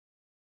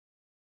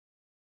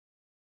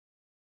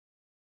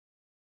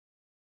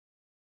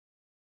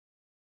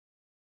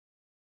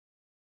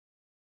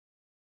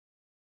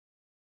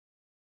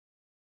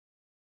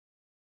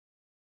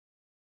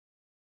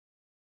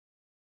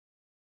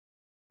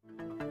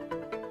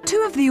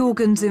Two of the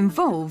organs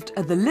involved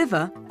are the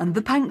liver and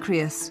the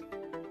pancreas.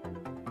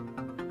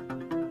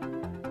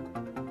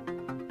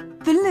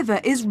 The liver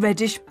is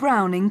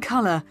reddish-brown in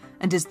colour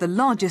and is the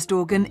largest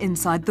organ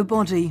inside the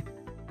body.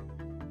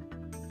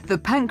 The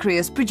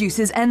pancreas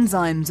produces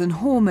enzymes and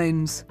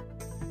hormones.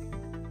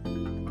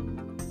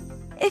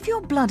 If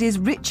your blood is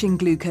rich in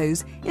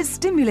glucose, it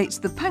stimulates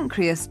the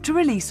pancreas to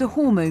release a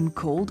hormone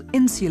called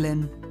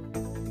insulin.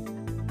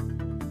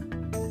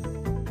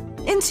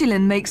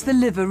 Insulin makes the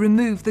liver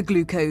remove the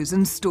glucose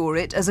and store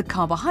it as a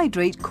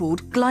carbohydrate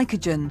called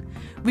glycogen,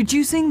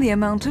 reducing the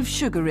amount of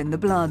sugar in the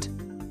blood.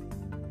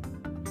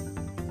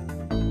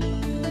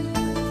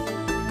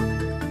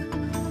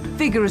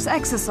 Vigorous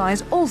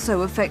exercise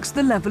also affects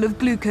the level of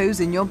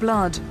glucose in your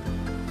blood.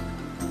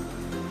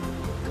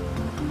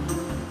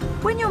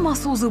 When your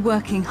muscles are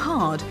working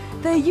hard,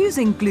 they're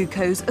using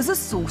glucose as a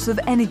source of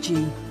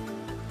energy.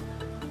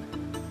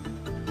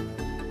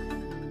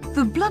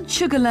 The blood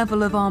sugar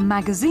level of our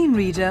magazine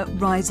reader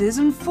rises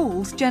and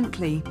falls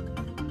gently.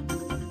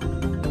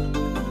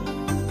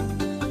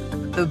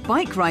 The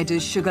bike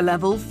rider's sugar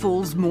level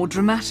falls more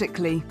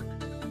dramatically.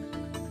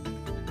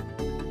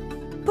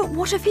 But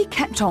what if he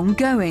kept on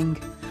going?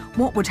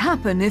 What would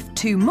happen if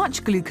too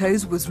much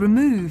glucose was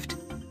removed?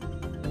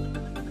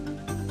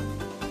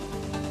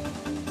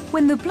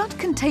 When the blood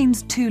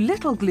contains too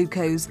little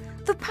glucose,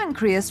 the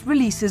pancreas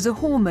releases a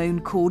hormone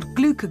called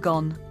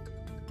glucagon.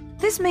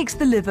 This makes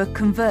the liver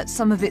convert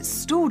some of its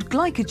stored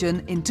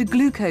glycogen into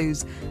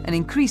glucose and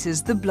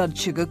increases the blood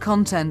sugar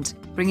content,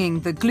 bringing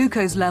the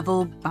glucose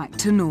level back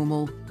to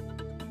normal.